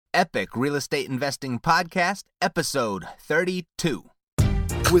Epic Real Estate Investing Podcast, episode 32.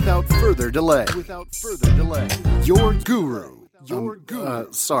 Without further delay, your guru,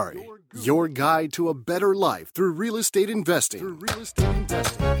 your guide to a better life through real estate investing.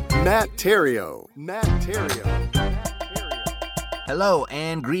 Matt Theriault. Hello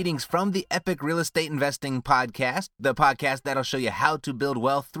and greetings from the Epic Real Estate Investing Podcast, the podcast that'll show you how to build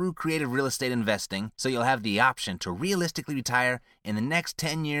wealth through creative real estate investing so you'll have the option to realistically retire in the next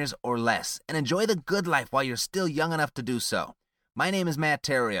 10 years or less and enjoy the good life while you're still young enough to do so. My name is Matt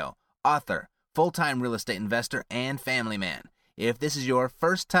Theriault, author, full-time real estate investor, and family man. If this is your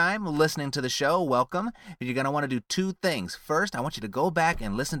first time listening to the show, welcome. You're going to want to do two things. First, I want you to go back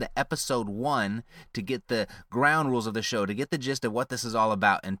and listen to episode 1 to get the ground rules of the show, to get the gist of what this is all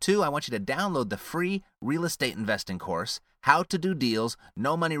about. And 2, I want you to download the free real estate investing course, How to Do Deals,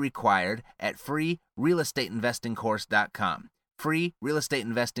 No Money Required, at freerealestateinvestingcourse.com.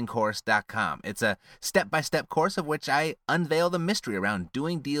 freerealestateinvestingcourse.com. It's a step-by-step course of which I unveil the mystery around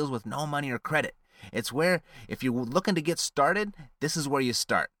doing deals with no money or credit. It's where, if you're looking to get started, this is where you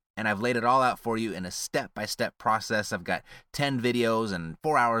start. And I've laid it all out for you in a step-by-step process. I've got 10 videos and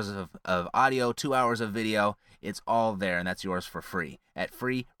 4 hours of audio, 2 hours of video. It's all there, and that's yours for free at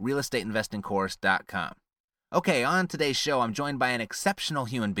freerealestateinvestingcourse.com. Okay, on today's show, I'm joined by an exceptional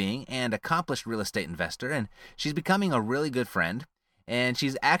human being and accomplished real estate investor, and she's becoming a really good friend. And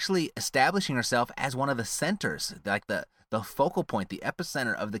she's actually establishing herself as one of the centers, like the focal point, the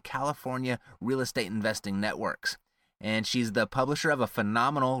epicenter of the California real estate investing networks. And she's the publisher of a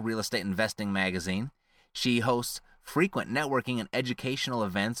phenomenal real estate investing magazine. She hosts frequent networking and educational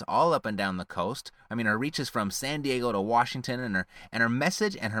events all up and down the coast. I mean, her reach is from San Diego to Washington, and her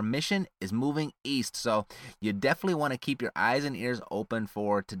message and her mission is moving east. So you definitely want to keep your eyes and ears open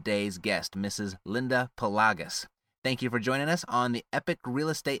for today's guest, Mrs. Linda Pelagas. Thank you for joining us on the Epic Real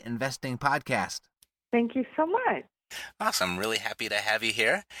Estate Investing Podcast. Thank you so much. Awesome. Really happy to have you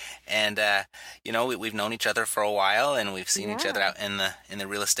here. And, we've known each other for a while, and we've seen each other out in the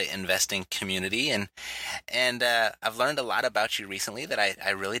real estate investing community. And I've learned a lot about you recently that I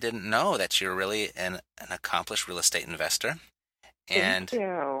really didn't know, that you're really an accomplished real estate investor. And thank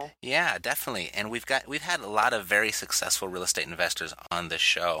you. Yeah, definitely. And we've had a lot of very successful real estate investors on this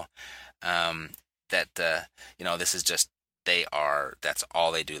show. This is just, that's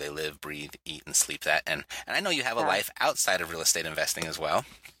all they do. They live, breathe, eat, and sleep that. And I know you have a life outside of real estate investing as well.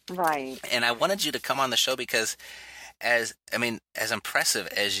 Right. And I wanted you to come on the show because as impressive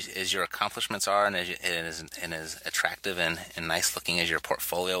as your accomplishments are and as attractive and nice looking as your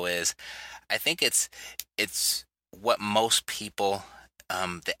portfolio is, I think it's what most people,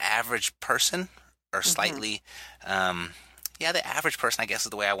 the average person or slightly, the average person, I guess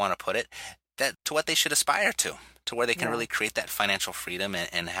is the way I want to put it, to what they should aspire to where they can really create that financial freedom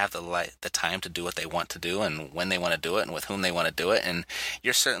and have the time to do what they want to do and when they want to do it and with whom they want to do it. And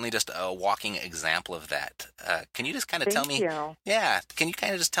you're certainly just a walking example of that. Can you just kind of tell me? Yeah. Can you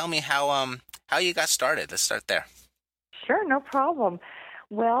kind of just tell me how you got started? Let's start there. Sure, no problem.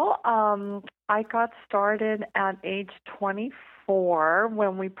 Well, I got started at age 24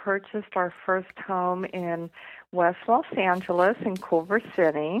 when we purchased our first home in West Los Angeles in Culver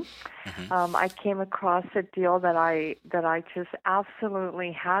City. I came across a deal that I just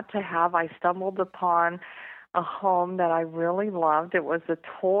absolutely had to have. I stumbled upon a home that I really loved. It was a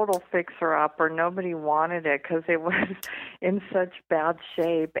total fixer-upper. Nobody wanted it because it was in such bad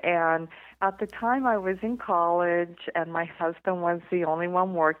shape. And at the time, I was in college, and my husband was the only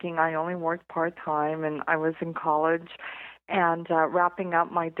one working. I only worked part-time, and I was in college and wrapping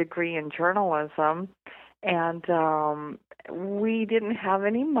up my degree in journalism. And we didn't have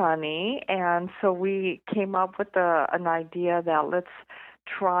any money, and so we came up with an idea that let's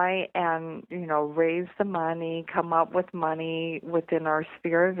try and, raise the money, come up with money within our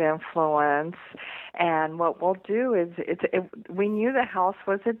sphere of influence. And what we'll do is, we knew the house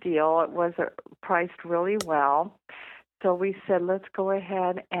was a deal. It was priced really well. So we said, let's go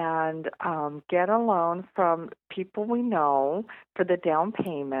ahead and get a loan from people we know for the down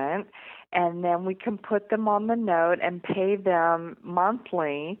payment, and then we can put them on the note and pay them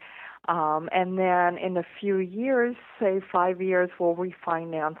monthly. And then in a few years, say 5 years, we'll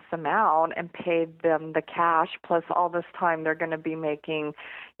refinance them out and pay them the cash, plus all this time they're going to be making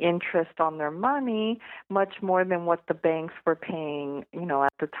interest on their money, much more than what the banks were paying,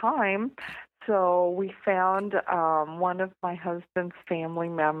 at the time. So we found one of my husband's family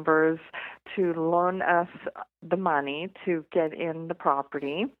members to loan us the money to get in the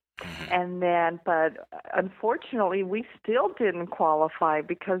property. And then, but unfortunately, we still didn't qualify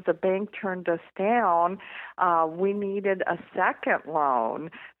because the bank turned us down. We needed a second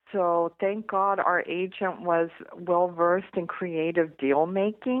loan. So thank God our agent was well-versed in creative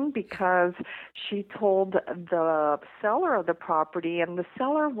deal-making, because she told the seller of the property, and the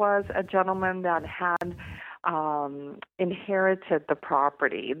seller was a gentleman that had inherited the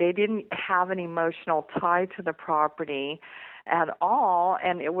property. They didn't have an emotional tie to the property at all,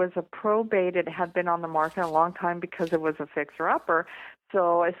 and it was a probate. It had been on the market a long time because it was a fixer-upper.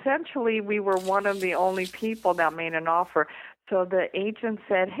 So essentially, we were one of the only people that made an offer. So the agent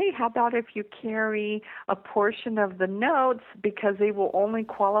said, hey, how about if you carry a portion of the notes, because they will only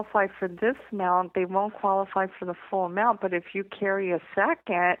qualify for this amount. They won't qualify for the full amount, but if you carry a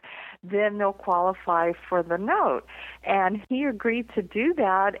second, then they'll qualify for the note. And he agreed to do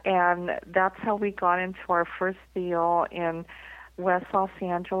that, and that's how we got into our first deal in West Los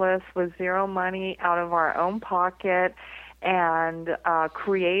Angeles with zero money out of our own pocket, and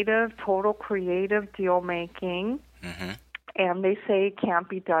total creative deal making. Mm-hmm. And they say it can't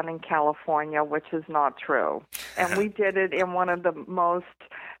be done in California, which is not true. And we did it in one of the most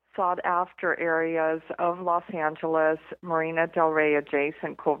sought-after areas of Los Angeles, Marina Del Rey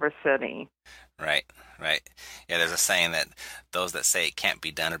adjacent Culver City. Right. Yeah, there's a saying that those that say it can't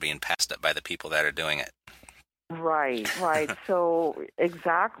be done are being passed up by the people that are doing it. Right. So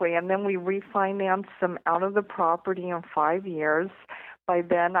exactly. And then we refinanced them out of the property in 5 years. By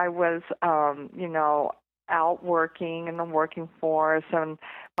then I was, out working in the working force, and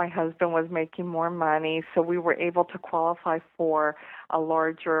my husband was making more money, so we were able to qualify for a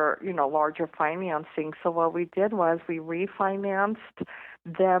larger financing. So what we did was we refinanced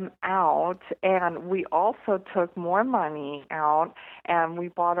them out, and we also took more money out, and we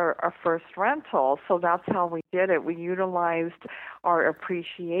bought our first rental. So that's how we did it. We utilized our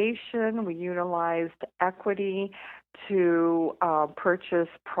appreciation, we utilized equity to purchase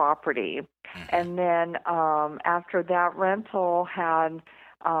property. And then after that rental had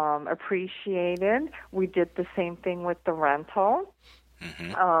appreciated, we did the same thing with the rental.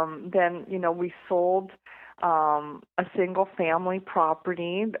 Then, we sold a single family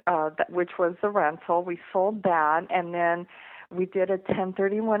property, which was the rental. We sold that, and then we did a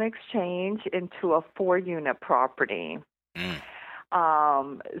 1031 exchange into a 4-unit property.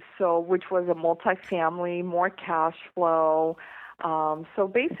 Which was a multifamily, more cash flow. So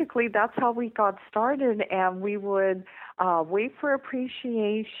basically, that's how we got started, and we would wait for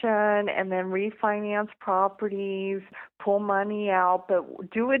appreciation and then refinance properties, pull money out,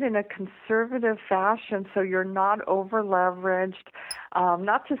 but do it in a conservative fashion so you're not over-leveraged.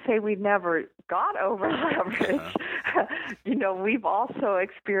 Not to say we never got over-leveraged. We've also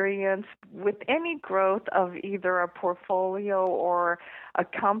experienced with any growth of either a portfolio or a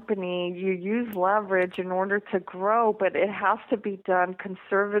company, you use leverage in order to grow, but it has to be done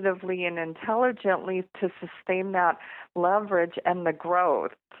conservatively and intelligently to sustain that leverage and the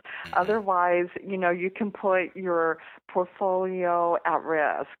growth. Otherwise, you can put your portfolio at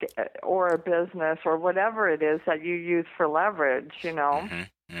risk, or a business, or whatever it is that you use for leverage,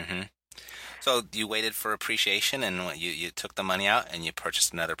 So you waited for appreciation, and you took the money out and you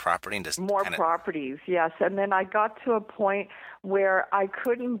purchased another property and just properties, yes. And then I got to a point where I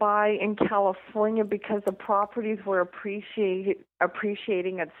couldn't buy in California because the properties were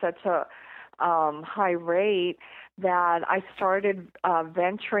appreciating at such a high rate that I started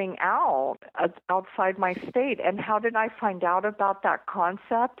venturing outside my state. And how did I find out about that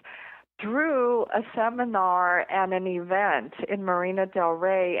concept? Through a seminar and an event in Marina Del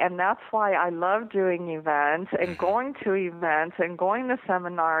Rey, and that's why I love doing events and going to events and going to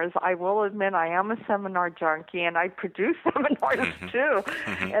seminars. I will admit I am a seminar junkie, and I produce seminars too,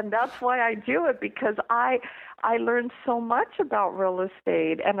 and that's why I do it, because I learned so much about real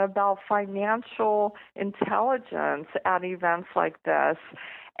estate and about financial intelligence at events like this.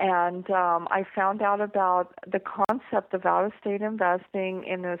 And I found out about the concept of out-of-state investing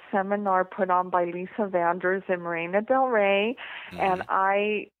in a seminar put on by Lisa Vanders in Marina Del Rey. And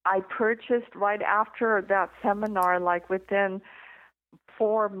I purchased right after that seminar, like within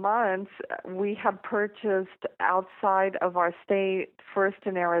 4 months, we had purchased outside of our state. First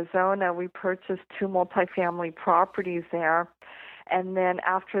in Arizona, we purchased 2 multifamily properties there. And then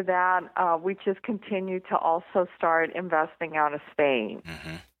after that, we just continued to also start investing out of state.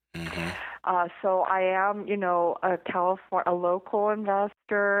 So I am, a local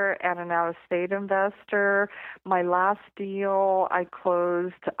investor and an out-of-state investor. My last deal I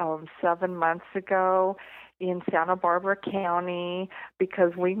closed 7 months ago in Santa Barbara County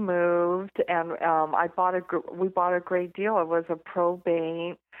because we moved, and we bought a great deal. It was a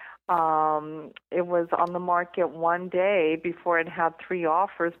probate It was on the market one day before it had 3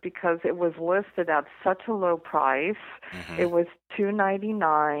 offers because it was listed at such a low price. Mm-hmm. It was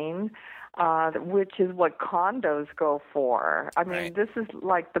 $299, which is what condos go for. I mean, Right. this is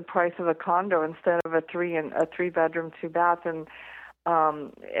like the price of a condo instead of a 3-bedroom, 2-bath, and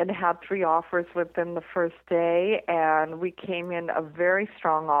it had 3 offers within the first day, and we came in a very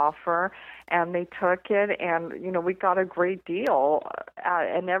strong offer, and they took it, and we got a great deal.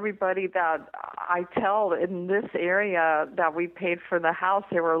 And everybody that I tell in this area that we paid for the house,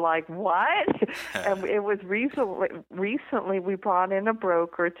 they were like, "What?" And it was recently we brought in a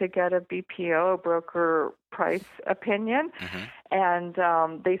broker to get a BPO, a broker price opinion. Mm-hmm. And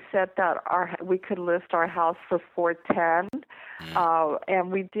they said that we could list our house for $410.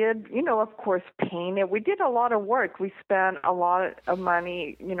 And we did, of course, paint it. We did a lot of work. We spent a lot of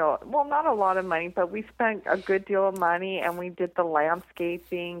money, well, not a lot of money, but we spent a good deal of money, and we did the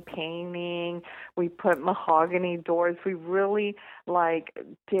landscaping, painting. We put mahogany doors. We really,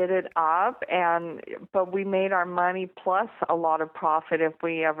 did it up, but we made our money plus a lot of profit if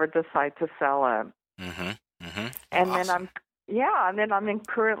we ever decide to sell it. Mm-hmm. Mm-hmm. And Awesome. then I'm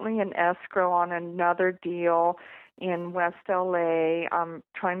currently in escrow on another deal in West LA. I'm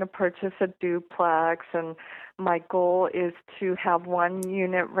trying to purchase a duplex, and my goal is to have one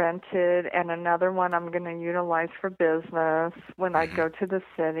unit rented and another one I'm going to utilize for business when I go to the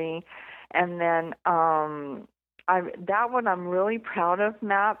city. And then that one I'm really proud of,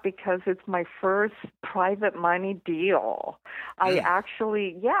 Matt, because it's my first private money deal. I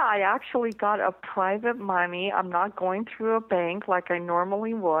actually got a private money. I'm not going through a bank like I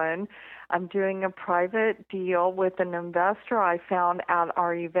normally would. I'm doing a private deal with an investor I found at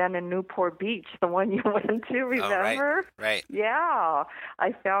our event in Newport Beach, the one you went to, remember? Oh, right. Yeah.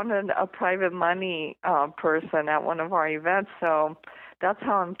 I found a private money person at one of our events, so that's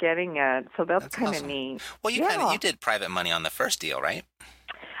how I'm getting it. So that's kind of awesome. neat. Well, you did private money on the first deal, right?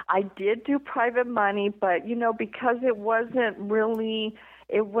 I did do private money, but, because it wasn't really,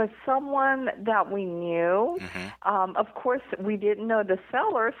 it was someone that we knew. Mm-hmm. Of course, we didn't know the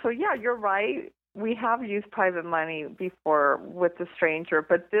seller. So, yeah, you're right. We have used private money before with a stranger,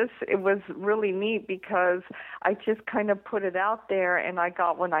 but it was really neat because I just kind of put it out there and I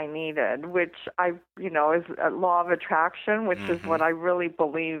got what I needed, which is a law of attraction, which is what I really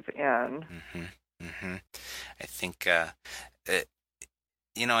believe in. Mm-hmm. Mm-hmm. I think,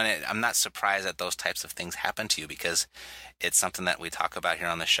 and I'm not surprised that those types of things happen to you because it's something that we talk about here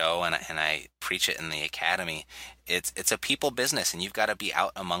on the show, and I preach it in the academy. It's a people business, and you've got to be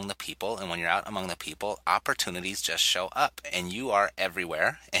out among the people. And when you're out among the people, opportunities just show up, and you are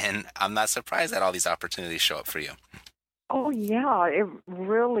everywhere. And I'm not surprised that all these opportunities show up for you. Oh yeah, it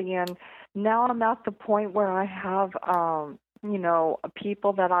really. And now I'm at the point where I have,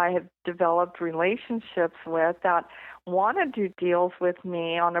 people that I have developed relationships with that want to do deals with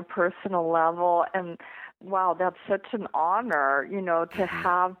me on a personal level. And wow, that's such an honor, to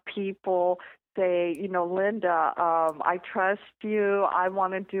have people say, Linda, I trust you. I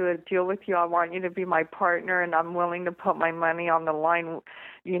want to do a deal with you. I want you to be my partner, and I'm willing to put my money on the line,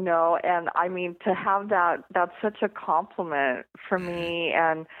 And I mean, to have that's such a compliment for me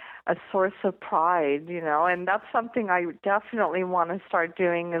and a source of pride, and that's something I definitely want to start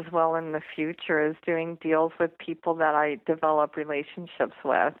doing as well in the future, is doing deals with people that I develop relationships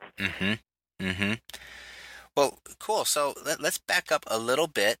with. Mm-hmm. Mm-hmm. Well, cool. So let's back up a little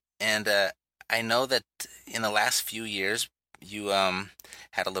bit. And I know that in the last few years, you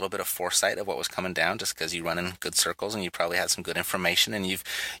had a little bit of foresight of what was coming down, just because you run in good circles and you probably had some good information, and you've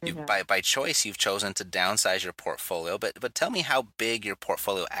by choice you've chosen to downsize your portfolio. But tell me how big your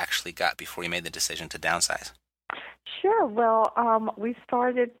portfolio actually got before you made the decision to downsize. Sure. Well, we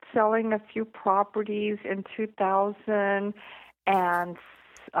started selling a few properties in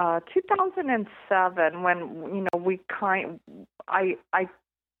 2007 when I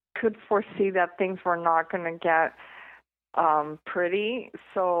could foresee that things were not going to get pretty.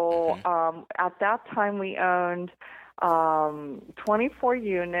 So at that time we owned 24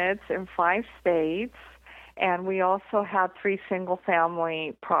 units in 5 states, and we also had 3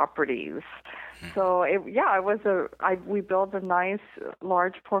 single-family properties. So we built a nice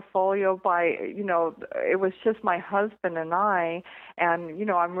large portfolio it was just my husband and I,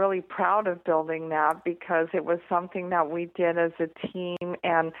 and I'm really proud of building that because it was something that we did as a team,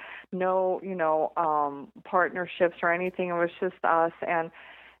 and no partnerships or anything. It was just us, and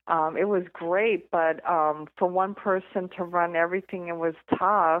it was great, but for one person to run everything, it was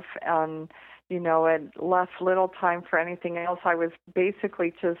tough, and it left little time for anything else. I was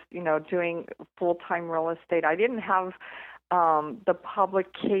basically just, doing full-time real estate. I didn't have the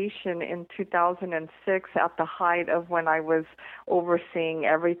publication in 2006 at the height of when I was overseeing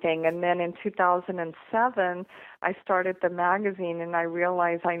everything. And then in 2007, I started the magazine, and I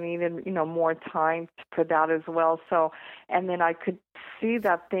realized I needed, more time for that as well. So, and then I could see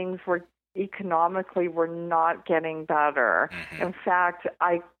that things were economically were not getting better. Mm-hmm. In fact,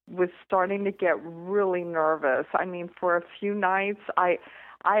 I was starting to get really nervous. I mean, for a few nights, I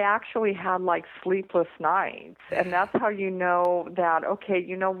actually had like sleepless nights, and that's how you know that, okay,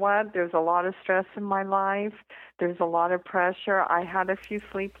 you know what, there's a lot of stress in my life, there's a lot of pressure. I had a few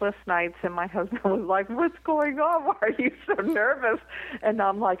sleepless nights, and my husband was like, what's going on? Why are you so nervous? And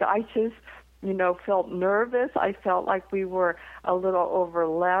I'm like, I just, felt nervous. I felt like we were a little over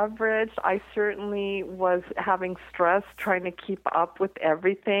leveraged. I certainly was having stress trying to keep up with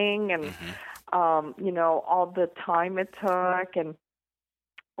everything, and, all the time it took. And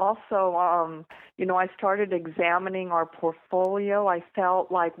also, I started examining our portfolio. I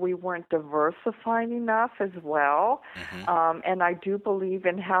felt like we weren't diversified enough as well. Mm-hmm. And I do believe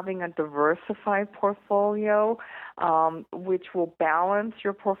in having a diversified portfolio, which will balance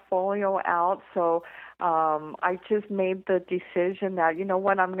your portfolio out. So I just made the decision that,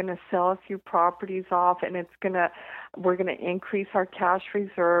 I'm going to sell a few properties off, and we're going to increase our cash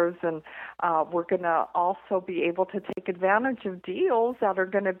reserves, and we're going to also be able to take advantage of deals that are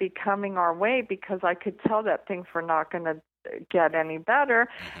going to be coming our way, because I could tell that things were not going to get any better.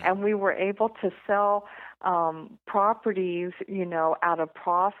 Mm-hmm. And we were able to sell properties, at a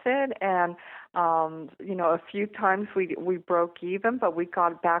profit. And, a few times we broke even, but we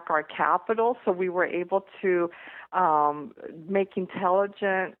got back our capital. So we were able to make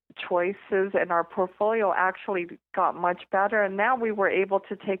intelligent choices, and our portfolio actually got much better. And now we were able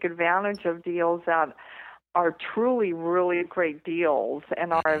to take advantage of deals that are truly really great deals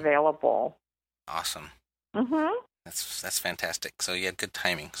and are available. Awesome. Mm-hmm. That's fantastic. So you had good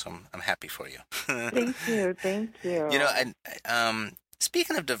timing. So I'm happy for you. Thank you. And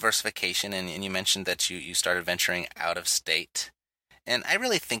speaking of diversification, and you mentioned that you started venturing out of state, and I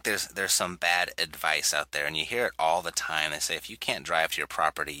really think there's some bad advice out there, and you hear it all the time. They say if you can't drive to your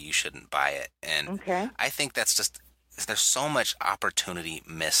property, you shouldn't buy it, and okay. I think that's just, there's so much opportunity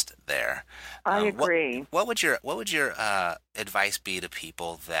missed there. I agree. What would your advice be to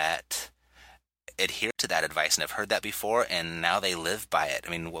people that adhere to that advice and have heard that before, and now they live by it? I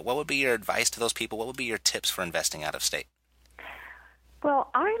mean, what would be your advice to those people? What would be your tips for investing out of state?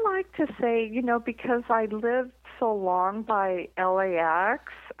 Well, I like to say, because I lived so long by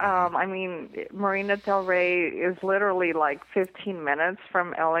LAX, Marina Del Rey is literally like 15 minutes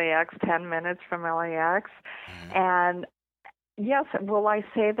from LAX, 10 minutes from LAX. Mm-hmm. And yes, will I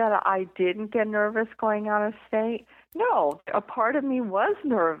say that I didn't get nervous going out of state? No, a part of me was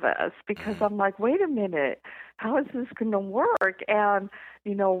nervous, because I'm like, wait a minute, how is this going to work? And,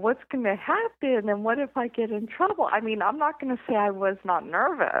 what's going to happen? And what if I get in trouble? I mean, I'm not going to say I was not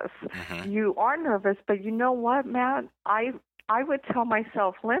nervous. Mm-hmm. You are nervous, but you know what, Matt? I would tell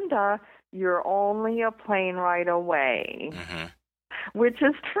myself, Linda, you're only a plane ride away. Mm-hmm. Which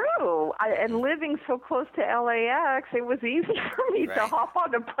is true. And living so close to LAX, it was easy for me to hop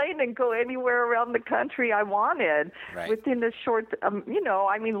on a plane and go anywhere around the country I wanted within a short,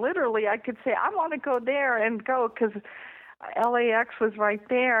 literally I could say, I want to go there and go, because LAX was right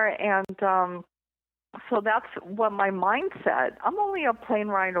there. And so that's what my mind said. I'm only a plane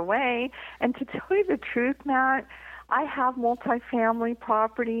ride away. And to tell you the truth, Matt, I have multifamily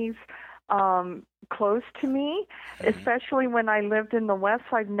properties close to me, especially when I lived in the West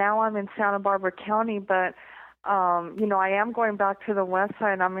Side. Now I'm in Santa Barbara County, but I am going back to the West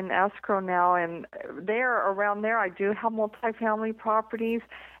Side. I'm in escrow now, and around there I do have multifamily properties,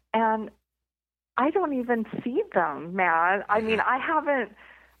 and I don't even see them, Matt. I mean,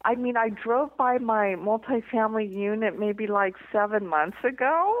 I drove by my multifamily unit maybe like 7 months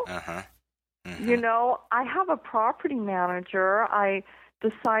ago. Uh-huh. Mm-hmm. I have a property manager. I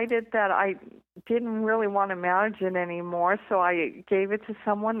decided that I didn't really want to manage it anymore, so I gave it to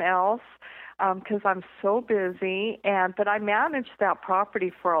someone else because I'm so busy. But I managed that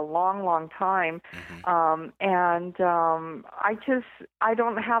property for a long, long time, and I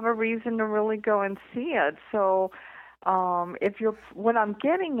don't have a reason to really go and see it. So what I'm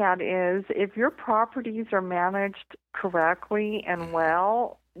getting at is, if your properties are managed correctly and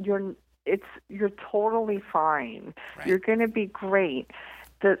well, you're totally fine. Right. You're going to be great.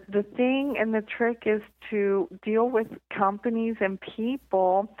 The thing and the trick is to deal with companies and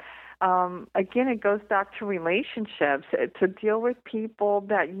people. Again, it goes back to relationships, to deal with people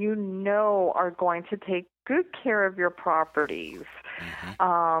that are going to take good care of your properties.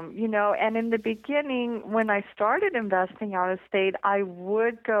 And in the beginning, when I started investing out of state, I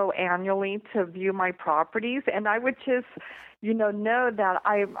would go annually to view my properties, and I would just, know that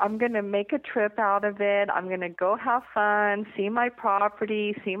I'm going to make a trip out of it. I'm going to go have fun, see my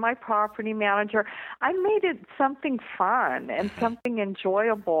property, see my property manager. I made it something fun and something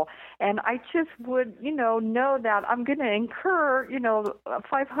enjoyable. And I just would, know that I'm going to incur, a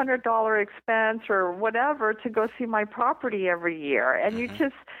 $500 expense or whatever to go see my property every year. And you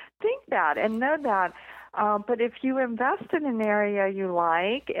just think that and know that. But if you invest in an area you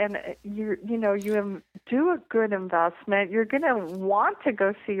like and you do a good investment, you're going to want to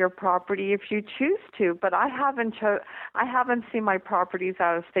go see your property if you choose to. But I haven't seen my properties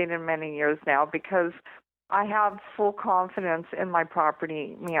out of state in many years now because I have full confidence in my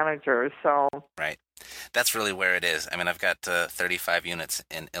property managers. So right. That's really where it is. I mean, I've got 35 units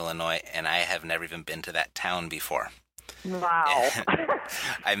in Illinois, and I have never even been to that town before. Wow.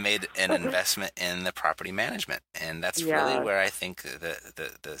 I made an investment in the property management, and that's really where I think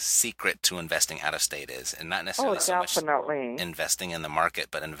the secret to investing out of state is, and not necessarily so much investing in the market,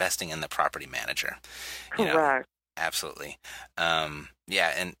 but investing in the property manager. Correct. Absolutely. And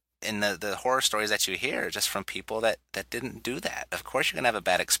the horror stories that you hear just from people that didn't do that. Of course, you're going to have a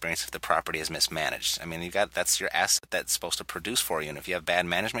bad experience if the property is mismanaged. I mean, that's your asset that's supposed to produce for you, and if you have bad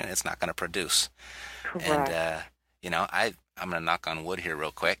management, it's not going to produce. Correct. And I'm going to knock on wood here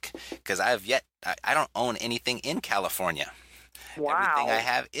real quick because I don't own anything in California. Wow. Everything I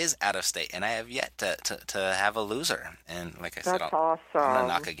have is out of state, and I have yet to have a loser. And like I said, awesome. I'm going to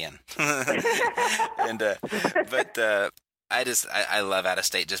knock again. I love out of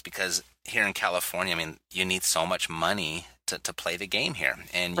state just because here in California, I mean, you need so much money to play the game here,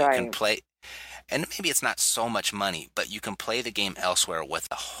 and you can play. And maybe it's not so much money, but you can play the game elsewhere with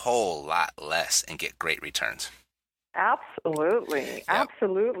a whole lot less and get great returns. Absolutely. Yep.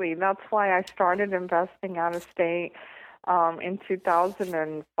 Absolutely. That's why I started investing out of state in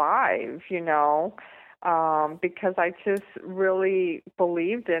 2005, because I just really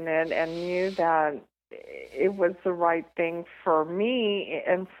believed in it and knew that it was the right thing for me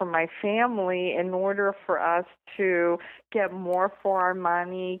and for my family in order for us to get more for our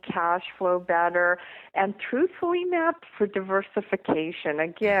money, cash flow better, and truthfully, Matt, for diversification.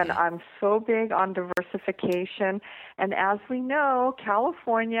 Again, I'm so big on diversification, and as we know,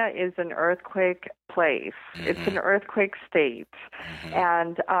 California is an earthquake place. It's an earthquake state.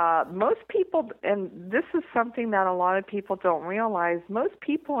 And most people, and this is something that a lot of people don't realize, most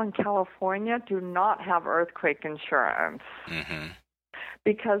people in California do not have earthquake insurance.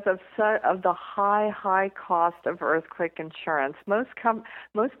 Because of the high cost of earthquake insurance. Most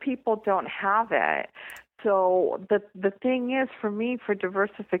people don't have it. So the thing is, for me, for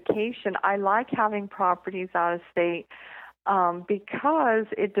diversification, I like having properties out of state because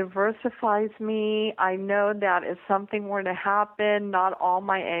it diversifies me. I know that if something were to happen, not all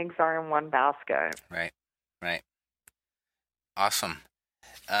my eggs are in one basket. Right. Awesome.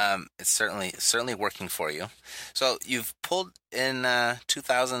 It's certainly working for you. So you've pulled in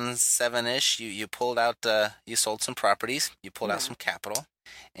 2007-ish. You pulled out. You sold some properties. You pulled out some capital,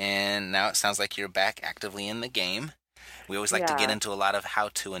 and now it sounds like you're back actively in the game. We always like to get into a lot of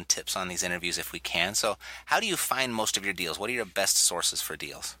how-to and tips on these interviews if we can. So how do you find most of your deals? What are your best sources for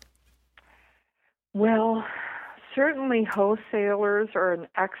deals? Well, certainly wholesalers are an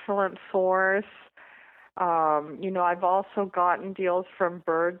excellent source. I've also gotten deals from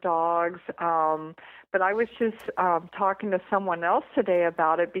bird dogs, but I was just talking to someone else today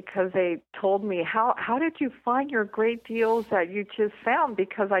about it because they told me, how did you find your great deals that you just found?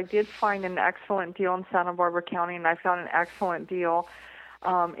 Because I did find an excellent deal in Santa Barbara County, and I found an excellent deal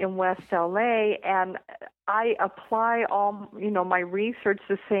in West LA, and I apply all, my research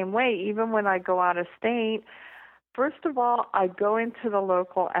the same way, even when I go out of state. First of all, I go into the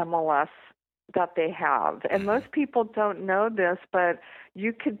local MLS that they have. And most people don't know this, but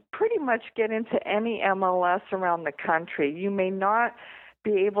you could pretty much get into any MLS around the country. You may not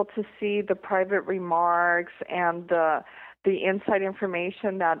be able to see the private remarks and the inside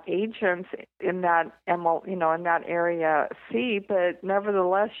information that agents in that in that area see, but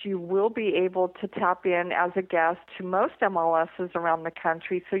nevertheless, you will be able to tap in as a guest to most MLSs around the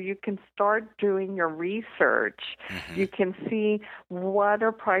country, so you can start doing your research. You can see what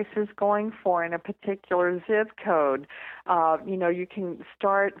are prices going for in a particular zip code. You can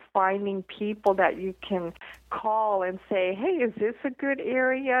start finding people that you can call and say, hey, is this a good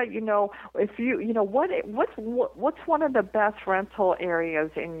area? If what's one of the best rental areas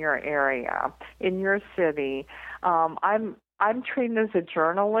in your area, in your city? I'm I'm trained as a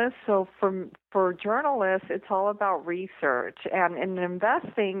journalist, so for journalists, it's all about research, and in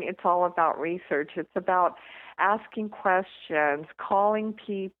investing, it's all about research. It's about asking questions, calling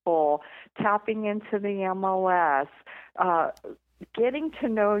people, tapping into the MLS, getting to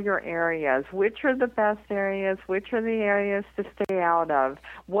know your areas. Which are the best areas? Which are the areas to stay out of?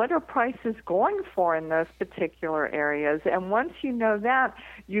 What are prices going for in those particular areas? And once you know that,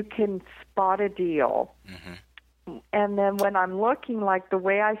 you can spot a deal. Mm-hmm. And then when I'm looking, like the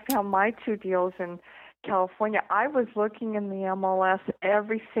way I found my 2 deals in California, I was looking in the MLS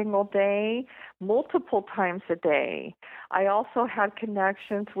every single day, multiple times a day. I also had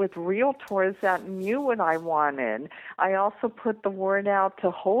connections with realtors that knew what I wanted. I also put the word out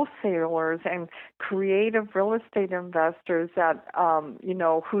to wholesalers and creative real estate investors that,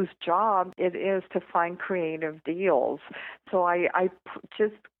 whose job it is to find creative deals. So I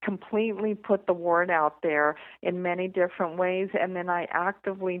just completely put the word out there in many different ways, and then I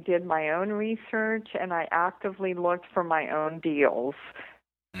actively did my own research and I actively looked for my own deals.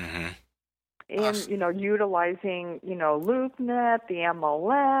 Mm-hmm. And, utilizing, LoopNet, the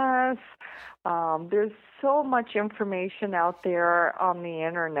MLS. There's so much information out there on the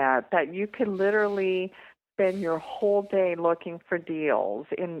internet that you can literally spend your whole day looking for deals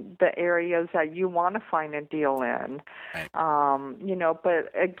in the areas that you want to find a deal in. Right.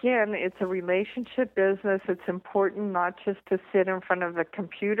 But again, it's a relationship business. It's important not just to sit in front of a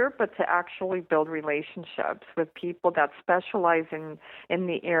computer, but to actually build relationships with people that specialize in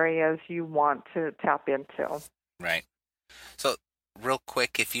the areas you want to tap into. Right. So real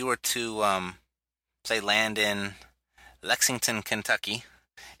quick, if you were to, say, land in Lexington, Kentucky,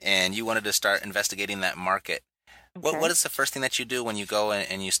 and you wanted to start investigating that market, Okay. what is the first thing that you do when you go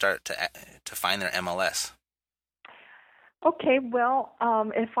and you start to find their MLS? Okay, well,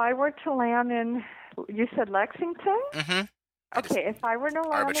 if I were to land in, you said Lexington? Mm-hmm. Okay, if I were to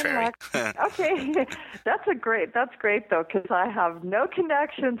land Arbitrary. in Lexington, okay, that's great though, because I have no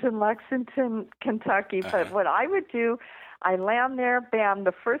connections in Lexington, Kentucky. But what I would do, I land there, bam.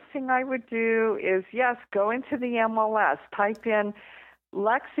 The first thing I would do is go into the MLS, type in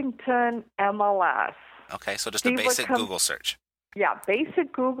Lexington MLS. Okay, so just a basic Google search. Yeah,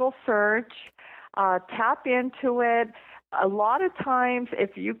 basic Google search. Tap into it. A lot of times,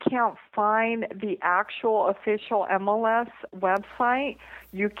 if you can't find the actual official MLS website,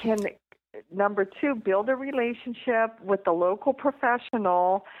 you can, number 2, build a relationship with the local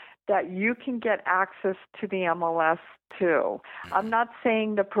professional that you can get access to the MLS too. I'm not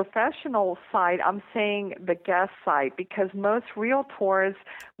saying the professional site, I'm saying the guest site, because most realtors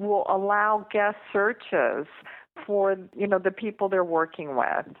will allow guest searches for, the people they're working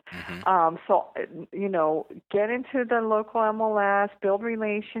with. Mm-hmm. So, get into the local MLS, build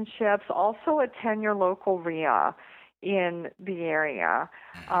relationships, also attend your local RIA in the area.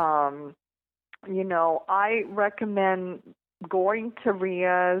 I recommend going to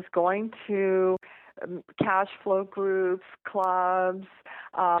RIAs, going to cash flow groups, clubs,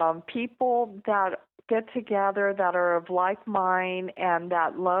 people that get together that are of like mind and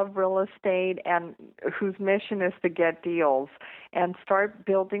that love real estate and whose mission is to get deals, and start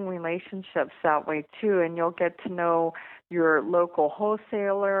building relationships that way too. And you'll get to know your local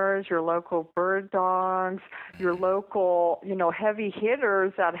wholesalers, your local bird dogs, your local, heavy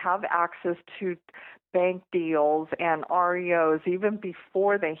hitters that have access to bank deals and REOs even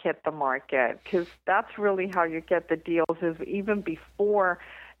before they hit the market, because that's really how you get the deals, is even before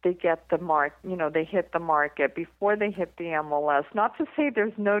they get the they hit the market, before they hit the MLS. Not to say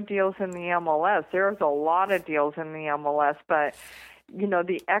there's no deals in the MLS. There's a lot of deals in the MLS, but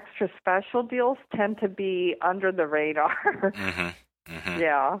the extra special deals tend to be under the radar. Mm-hmm. Mm-hmm.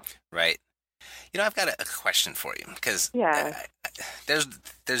 Yeah. Right. I've got a question for you, because there's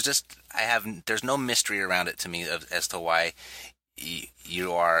no mystery around it to me as to why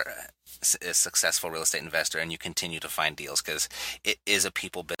you are a successful real estate investor and you continue to find deals, because it is a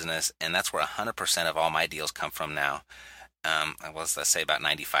people business, and that's where 100% of all my deals come from now. Let's say about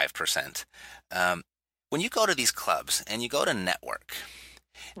 95%. When you go to these clubs and you go to network,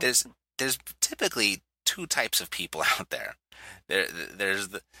 there's typically 2 types of people out there. There's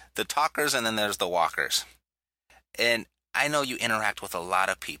the talkers, and then there's the walkers. And I know you interact with a lot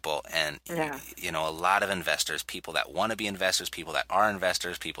of people, and a lot of investors, people that want to be investors, people that are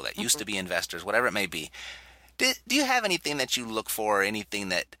investors, people that used to be investors, whatever it may be. Do you have anything that you look for, anything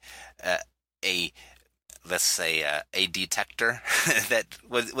that a detector that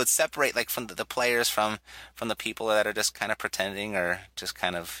would separate, like, from the players from the people that are just kind of pretending, or just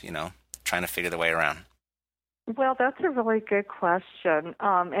kind of trying to figure their way around? Well, that's a really good question,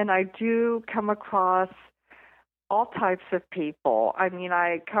 and I do come across all types of people. I mean,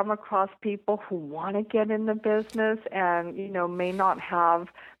 I come across people who want to get in the business and, may not have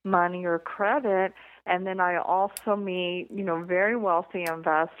money or credit. And then I also meet, very wealthy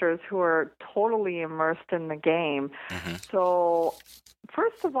investors who are totally immersed in the game. Mm-hmm. So,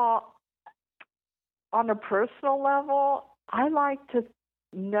 first of all, on a personal level, I like to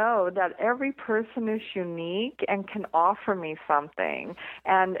know that every person is unique and can offer me something.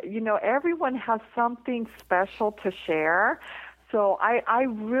 And, everyone has something special to share. So I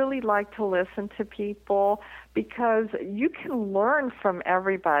really like to listen to people because you can learn from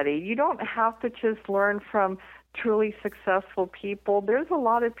everybody. You don't have to just learn from truly successful people. There's a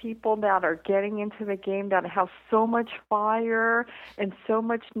lot of people that are getting into the game that have so much fire and so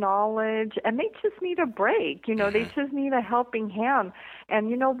much knowledge, and they just need a break. They just need a helping hand. And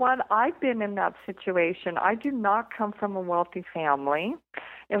you know what? I've been in that situation. I do not come from a wealthy family.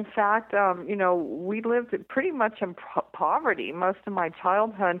 In fact, we lived pretty much in poverty most of my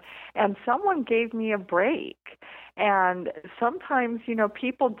childhood, and someone gave me a break. And sometimes,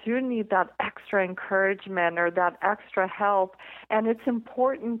 people do need that extra encouragement or that extra help, and it's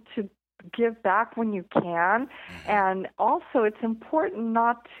important to give back when you can. And also, it's important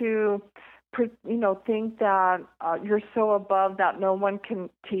not to think that you're so above that no one can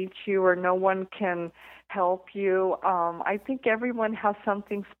teach you or no one can help you. I think everyone has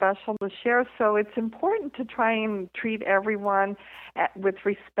something special to share, so it's important to try and treat everyone with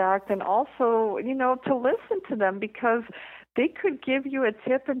respect, and also, to listen to them, because they could give you a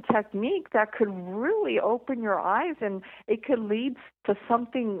tip and technique that could really open your eyes, and it could lead to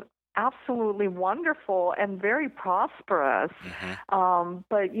something absolutely wonderful and very prosperous.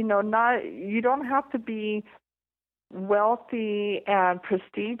 But you don't have to be wealthy and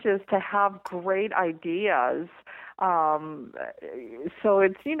prestigious to have great ideas. So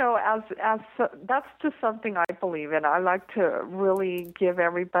it's, that's just something I believe in. I like to really give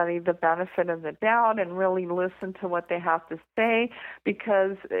everybody the benefit of the doubt and really listen to what they have to say,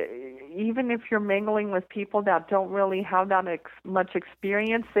 because even if you're mingling with people that don't really have that much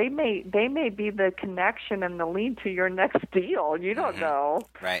experience, they may be the connection and the lead to your next deal. You don't know.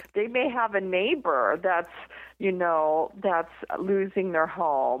 Right. They may have a neighbor that's losing their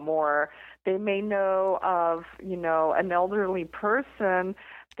home, or they may know of, an elderly person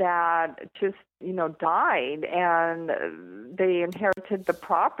that just, died and they inherited the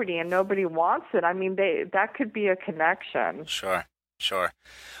property and nobody wants it. I mean, that could be a connection. Sure.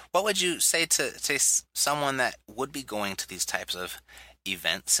 What would you say to someone that would be going to these types of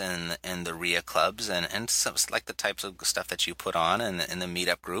events and the RIA clubs and some, like the types of stuff that you put on and the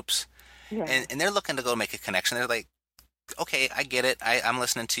meetup groups? Yeah. And they're looking to go make a connection. They're like, okay, I get it. I'm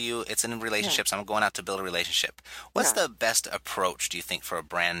listening to you. It's in relationships. Yeah. I'm going out to build a relationship. What's the best approach, do you think, for a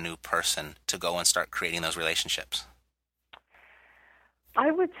brand new person to go and start creating those relationships?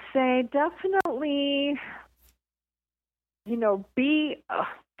 I would say definitely,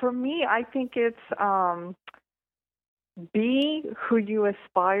 for me, I think it's be who you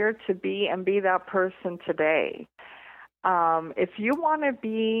aspire to be and be that person today. If you want to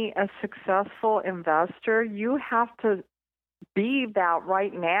be a successful investor, you have to be that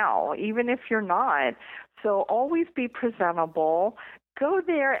right now, even if you're not. So always be presentable. Go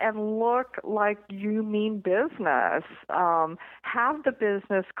there and look like you mean business. Have the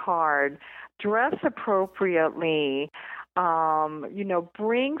business card. Dress appropriately.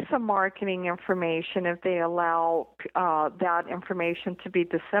 Bring some marketing information if they allow that information to be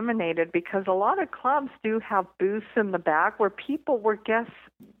disseminated, because a lot of clubs do have booths in the back where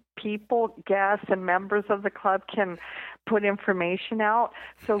guests and members of the club can put information out.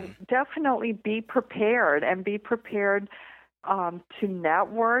 So definitely be prepared, and be prepared to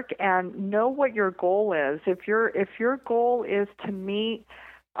network and know what your goal is. If your goal is to meet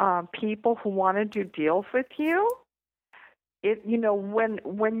people who want to do deals with you,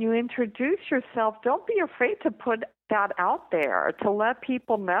 when you introduce yourself, don't be afraid to put that out there, to let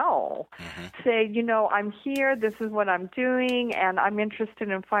people know. Say, I'm here, this is what I'm doing, and I'm interested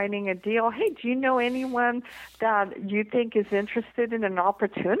in finding a deal. Hey, do you know anyone that you think is interested in an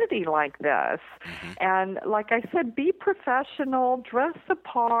opportunity like this? And like I said, be professional, dress the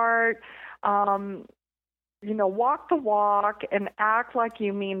part, walk the walk and act like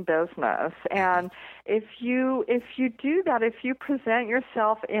you mean business. And if you do that, if you present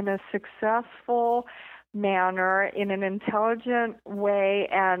yourself in a successful manner, in an intelligent way,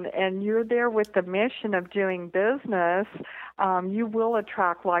 and you're there with the mission of doing business, you will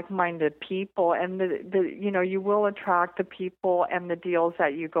attract like-minded people, and you will attract the people and the deals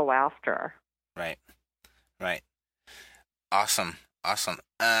that you go after. Right. Awesome.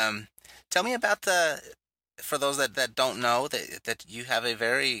 Tell me about for those that don't know, that you have a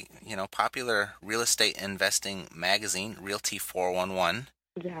very, popular real estate investing magazine, Realty 411,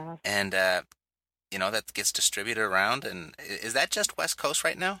 Yeah. and that gets distributed around. And is that just West Coast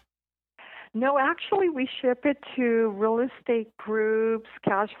right now? No, actually, we ship it to real estate groups,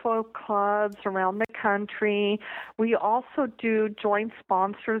 cash flow clubs around the country. We also do joint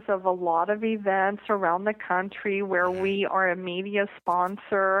sponsors of a lot of events around the country where we are a media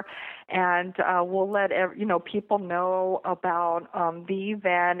sponsor, and we'll let people know about the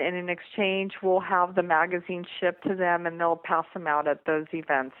event, and in exchange, we'll have the magazine shipped to them, and they'll pass them out at those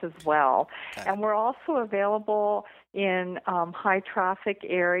events as well. And we're also available in high traffic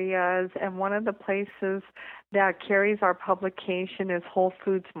areas, and one of the places that carries our publication is Whole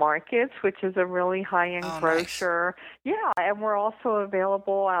Foods Markets, which is a really high-end grocer. Nice. Yeah, and we're also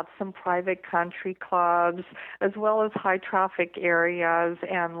available at some private country clubs, as well as high traffic areas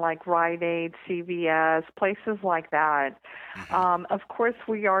and like Rite Aid, CVS, places like that. Mm-hmm. Of course,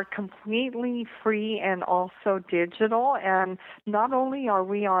 we are completely free and also digital, and not only are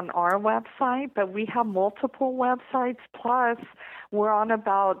we on our website, but we have multiple websites, plus we're on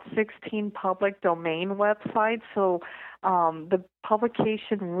about 16 public domain websites, so the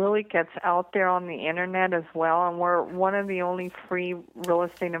publication really gets out there on the internet as well, and we're one of the only free real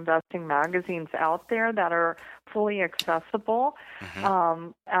estate investing magazines out there that are fully accessible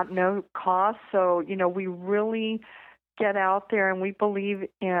at no cost. So, we really get out there, and we believe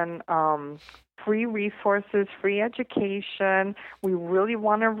in free resources, free education. We really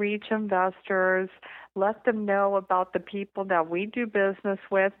want to reach investors, let them know about the people that we do business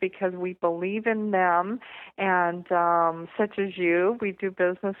with, because we believe in them, and such as you, we do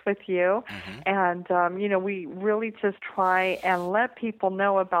business with you. And, we really just try and let people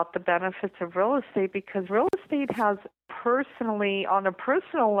know about the benefits of real estate, because real estate has personally, on a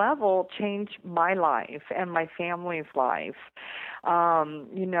personal level, changed my life and my family's life.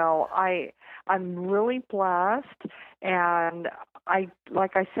 I'm really blessed, and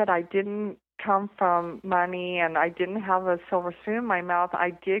like I said, I didn't come from money, and I didn't have a silver spoon in my mouth.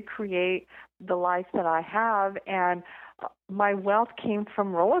 I did create the life that I have, and my wealth came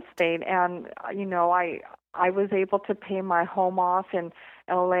from real estate. And I was able to pay my home off in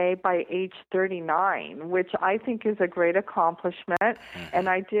LA by age 39, which I think is a great accomplishment. And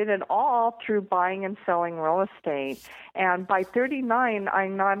I did it all through buying and selling real estate. And by 39, I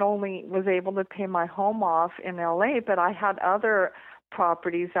not only was able to pay my home off in LA, but I had other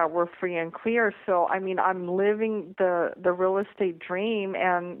properties that were free and clear. So, I'm living the real estate dream,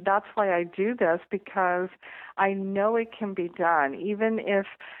 and that's why I do this, because I know it can be done. Even if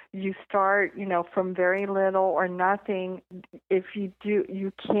you start, from very little or nothing, if you do,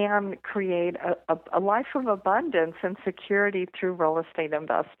 you can create a life of abundance and security through real estate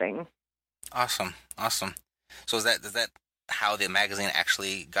investing. Awesome. So is that how the magazine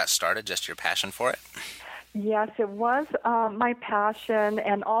actually got started, just your passion for it? Yes, it was my passion,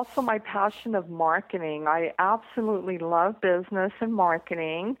 and also my passion of marketing. I absolutely love business and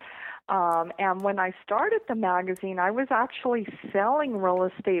marketing. And when I started the magazine, I was actually selling real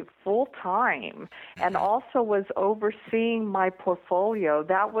estate full time, and also was overseeing my portfolio.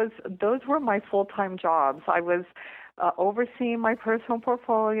 Those were my full-time jobs. I was overseeing my personal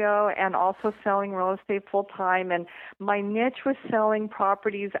portfolio and also selling real estate full-time. And my niche was selling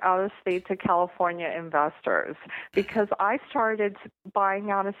properties out of state to California investors, because I started buying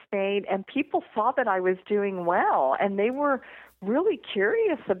out of state, and people saw that I was doing well, and they were really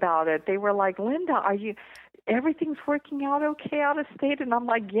curious about it. They were like, Linda, everything's working out okay out of state? And I'm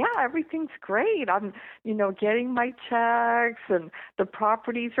like, yeah, everything's great. I'm, getting my checks, and the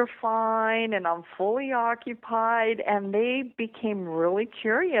properties are fine, and I'm fully occupied. And they became really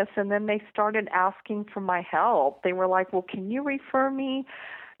curious, and then they started asking for my help. They were like, well, can you refer me,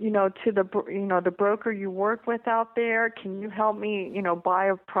 to the broker you work with out there? Can you help me, buy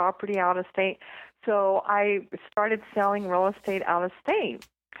a property out of state? So I started selling real estate out of state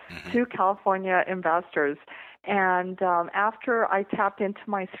to California investors. And after I tapped into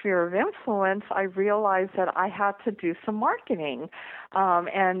my sphere of influence, I realized that I had to do some marketing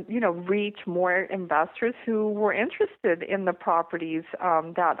and, reach more investors who were interested in the properties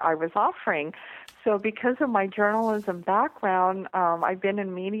that I was offering. So because of my journalism background, I've been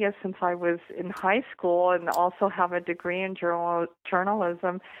in media since I was in high school, and also have a degree in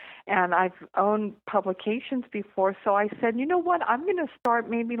journalism. And I've owned publications before, so I said, you know what, I'm going to start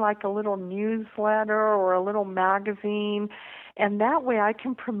maybe like a little newsletter or a little magazine, and that way I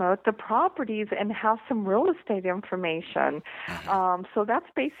can promote the properties and have some real estate information. So that's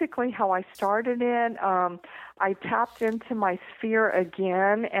basically how I started it. I tapped into my sphere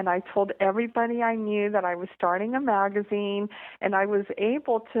again, and I told everybody I knew that I was starting a magazine, and I was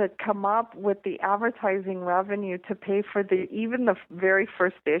able to come up with the advertising revenue to pay for even the very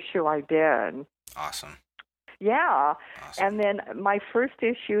first issue I did. Awesome. Yeah. Awesome. And then my first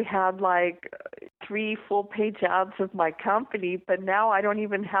issue had like 3 full-page ads of my company, but now I don't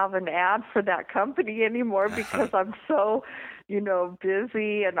even have an ad for that company anymore because I'm so,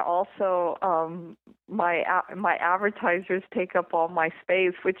 busy, and also my advertisers take up all my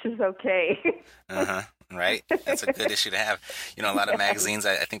space, which is okay. Right? That's a good issue to have. A lot of magazines,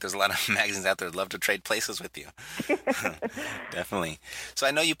 I think there's a lot of magazines out there that love to trade places with you. Definitely. So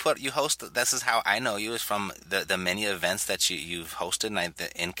I know you host, this is how I know you, is from the many events that you've hosted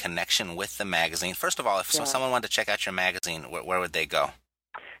in connection with the magazine. First of all, if someone wanted to check out your magazine, where would they go?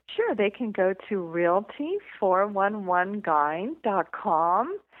 Sure, they can go to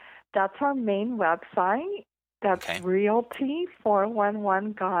realty411guide.com. That's our main website. That's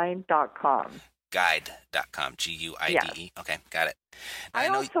realty411guide.com. Guide.com, Guide. Yes. Okay, got it. I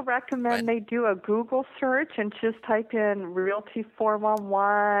also recommend they do a Google search and just type in Realty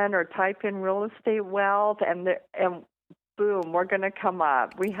 411 or type in real estate wealth, and boom, we're going to come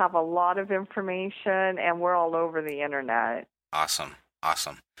up. We have a lot of information, and we're all over the internet. Awesome.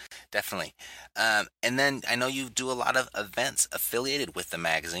 Definitely. And then I know you do a lot of events affiliated with the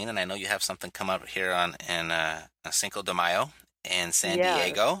magazine, and I know you have something come up here in Cinco de Mayo in San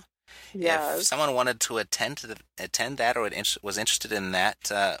Diego. Yes. If someone wanted to attend that or was interested in that,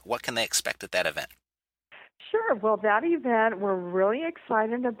 what can they expect at that event? Sure. Well, that event, we're really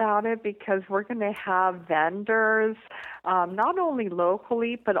excited about it because we're going to have vendors, not only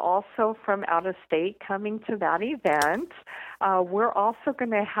locally, but also from out of state coming to that event. We're also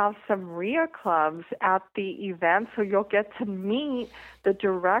going to have some RIA clubs at the event, so you'll get to meet the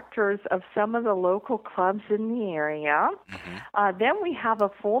directors of some of the local clubs in the area. Then we have a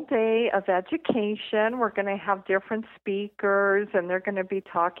full day of education. We're going to have different speakers, and they're going to be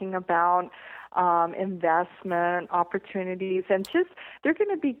talking about investment opportunities, and they're going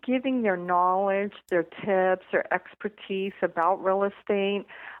to be giving their knowledge, their tips, their expertise about real estate,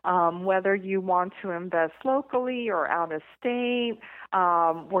 whether you want to invest locally or out of state.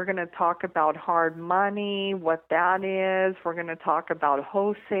 We're going to talk about hard money, what that is. We're going to talk about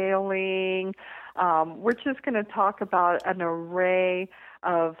wholesaling. We're just going to talk about an array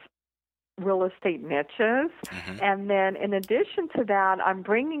of real estate niches. And then in addition to that, I'm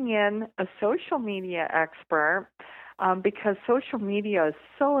bringing in a social media expert because social media is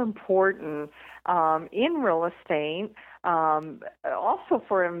so important in real estate. Also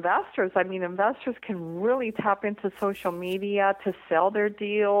for investors. I mean, investors can really tap into social media to sell their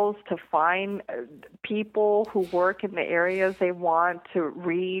deals, to find people who work in the areas they want to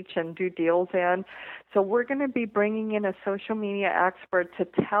reach and do deals in. So we're going to be bringing in a social media expert to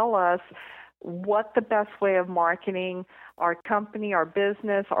tell us what the best way of marketing our company, our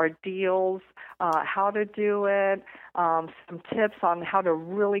business, our deals, how to do it, some tips on how to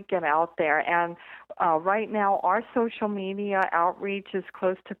really get out there. And right now, our social media outreach is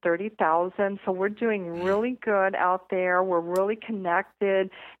close to 30,000, so we're doing really good out there. We're really connected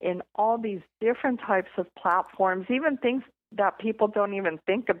in all these different types of platforms, even things that people don't even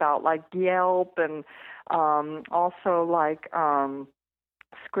think about, like Yelp, and also like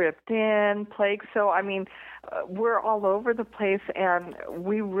ScriptIn, Plague. So, I mean, we're all over the place, and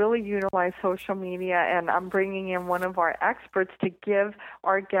we really utilize social media, and I'm bringing in one of our experts to give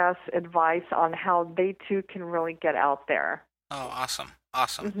our guests advice on how they, too, can really get out there. Oh, awesome.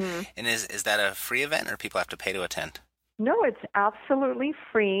 And is that a free event, or people have to pay to attend? No, it's absolutely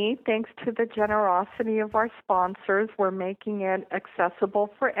free. Thanks to the generosity of our sponsors, we're making it accessible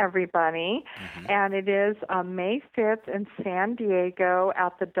for everybody. And it is May 5th in San Diego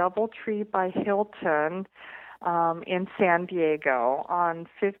at the DoubleTree by Hilton in San Diego on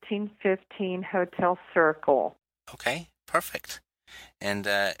 1515 Hotel Circle. Okay, perfect. And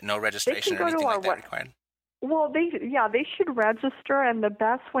no registration or anything like that required? Well, they should register, and the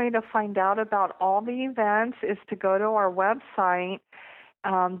best way to find out about all the events is to go to our website.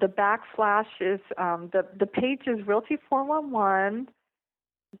 The backslash is the page is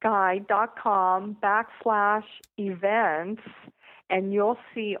realty411guide.com/events, and you'll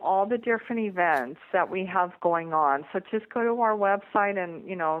see all the different events that we have going on. So just go to our website and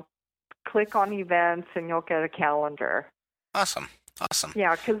click on events, and you'll get a calendar. Awesome. Awesome.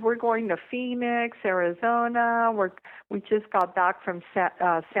 Yeah, because we're going to Phoenix, Arizona. We just got back from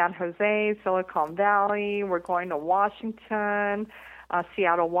San Jose, Silicon Valley. We're going to Washington,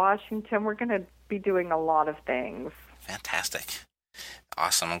 Seattle, Washington. We're going to be doing a lot of things. Fantastic.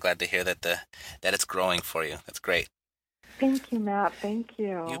 Awesome. I'm glad to hear that that it's growing for you. That's great. Thank you, Matt. Thank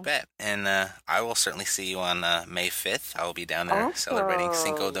you. You bet. And I will certainly see you on May 5th. I will be down there celebrating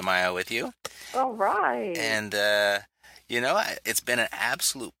Cinco de Mayo with you. All right. And, it's been an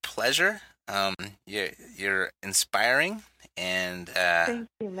absolute pleasure. You're inspiring, and thank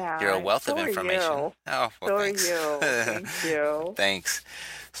you, Matt. You're a wealth of information. You. Oh, well, thanks. So are you. Thank you. Thanks.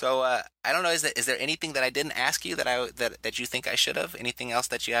 So I don't know. Is there anything that I didn't ask you that you think I should have? Anything else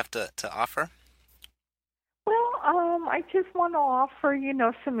that you have to offer? Well, I just want to offer,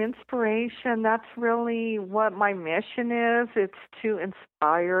 some inspiration. That's really what my mission is. It's to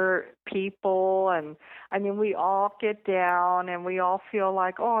inspire people. And, I mean, we all get down and we all feel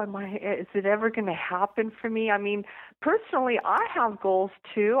like, is it ever going to happen for me? I mean, personally, I have goals,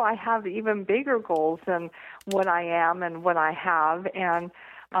 too. I have even bigger goals than what I am and what I have. And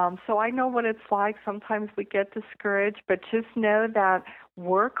so I know what it's like. Sometimes we get discouraged, but just know that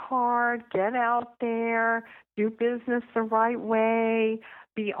work hard, get out there, do business the right way,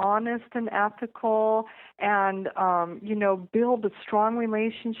 be honest and ethical, and, build strong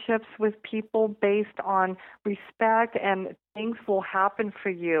relationships with people based on respect, and things will happen for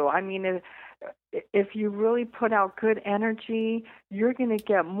you. I mean, if you really put out good energy, you're going to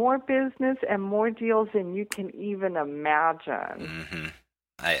get more business and more deals than you can even imagine. Mm-hmm.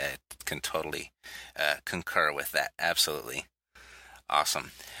 I can totally concur with that. Absolutely.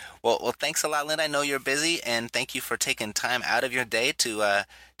 Awesome. Well, thanks a lot, Linda. I know you're busy, and thank you for taking time out of your day to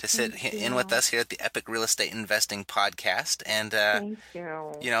sit in with us here at the Epic Real Estate Investing Podcast. And thank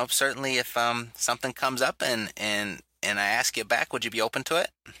you. Certainly, if something comes up and I ask you back, would you be open to it?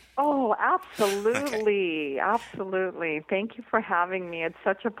 Oh, absolutely. Okay. Absolutely. Thank you for having me. It's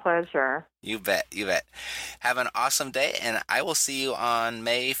such a pleasure. You bet. You bet. Have an awesome day, and I will see you on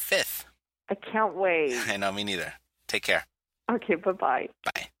May 5th. I can't wait. I know, me neither. Take care. Okay, bye-bye.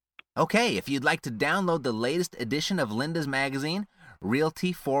 Bye. Okay, if you'd like to download the latest edition of Linda's magazine,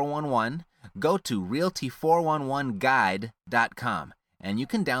 Realty 411, go to realty411guide.com. And you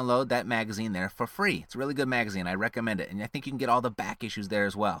can download that magazine there for free. It's a really good magazine. I recommend it. And I think you can get all the back issues there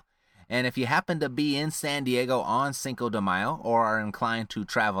as well. And if you happen to be in San Diego on Cinco de Mayo or are inclined to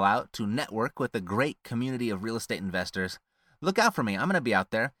travel out to network with a great community of real estate investors, look out for me. I'm going to be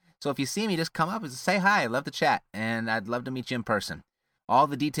out there. So if you see me, just come up and say hi. I'd love to chat. And I'd love to meet you in person. All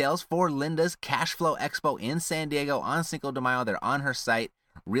the details for Linda's Cash Flow Expo in San Diego on Cinco de Mayo, they're on her site,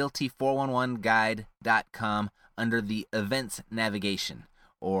 realty411guide.com, under the events navigation,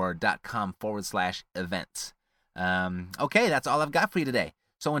 or .com/events. Okay, that's all I've got for you today.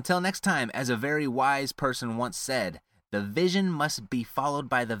 So until next time, as a very wise person once said, the vision must be followed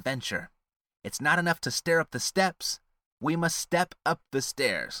by the venture. It's not enough to stare up the steps. We must step up the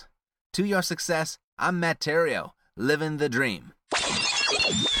stairs. To your success, I'm Matt Theriault, living the dream.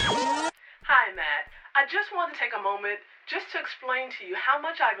 Hi, Matt. I just want to take a moment just to explain to you how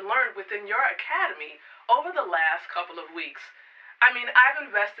much I've learned within your academy over the last couple of weeks. I mean, I've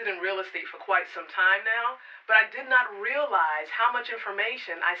invested in real estate for quite some time now, but I did not realize how much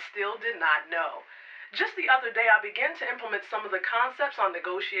information I still did not know. Just the other day, I began to implement some of the concepts on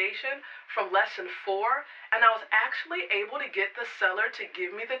negotiation from Lesson 4, and I was actually able to get the seller to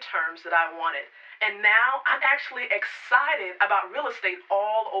give me the terms that I wanted. And now I'm actually excited about real estate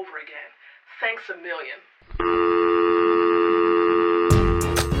all over again. Thanks a million.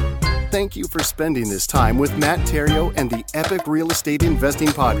 Thank you for spending this time with Matt Theriault and the Epic Real Estate Investing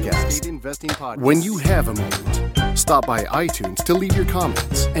Podcast. When you have a moment, stop by iTunes to leave your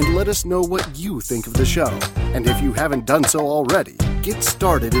comments and let us know what you think of the show. And if you haven't done so already, get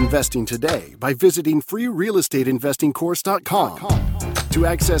started investing today by visiting freerealestateinvestingcourse.com to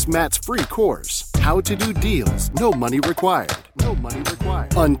access Matt's free course, How to Do Deals, No Money Required.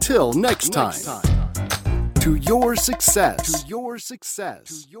 Until next time. To your success.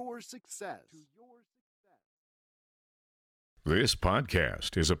 This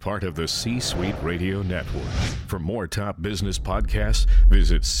podcast is a part of the C-Suite Radio Network. For more top business podcasts,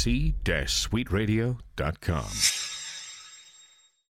 visit c-suiteradio.com.